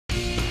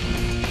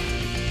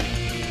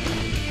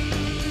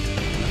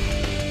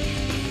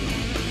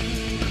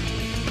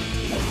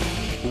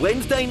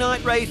Wednesday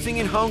night racing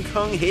in Hong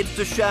Kong heads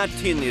to Sha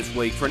Tin this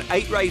week for an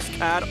 8-race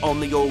card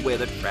on the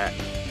all-weather track.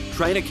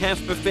 Trainer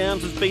Caspar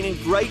has been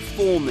in great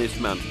form this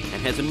month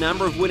and has a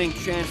number of winning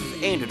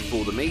chances entered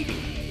for the meeting.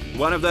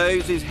 One of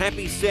those is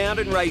Happy Sound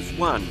in race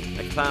 1,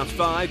 a Class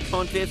 5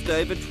 contest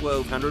over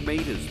 1,200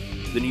 metres.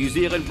 The New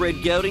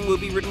Zealand-bred gelding will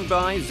be ridden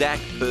by Zach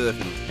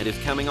Burton and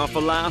is coming off a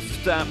last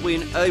start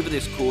win over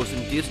this course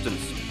and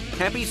distance.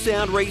 Happy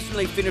Sound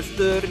recently finished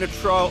third in a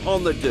trial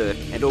on the dirt,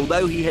 and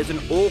although he has an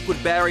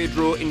awkward barrier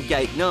draw in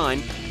Gate 9,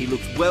 he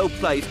looks well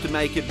placed to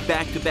make it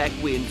back-to-back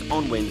wins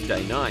on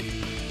Wednesday night.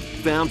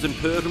 Founds and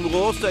Purton will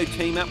also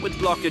team up with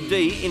Blocker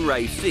D in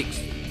race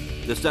 6.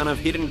 The son of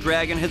Hidden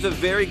Dragon has a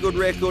very good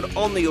record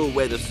on the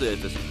all-weather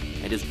surface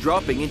and is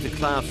dropping into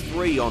Class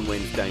 3 on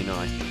Wednesday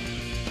night.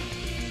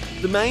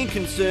 The main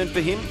concern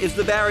for him is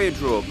the barrier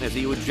draw, as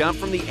he would jump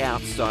from the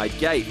outside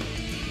gate.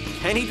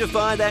 Can he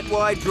defy that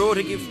wide draw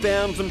to give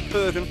Founds and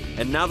Purton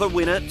another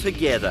winner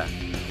together?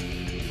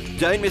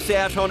 Don't miss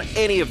out on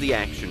any of the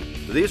action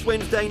this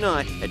Wednesday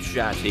night at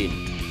Sha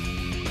Tin.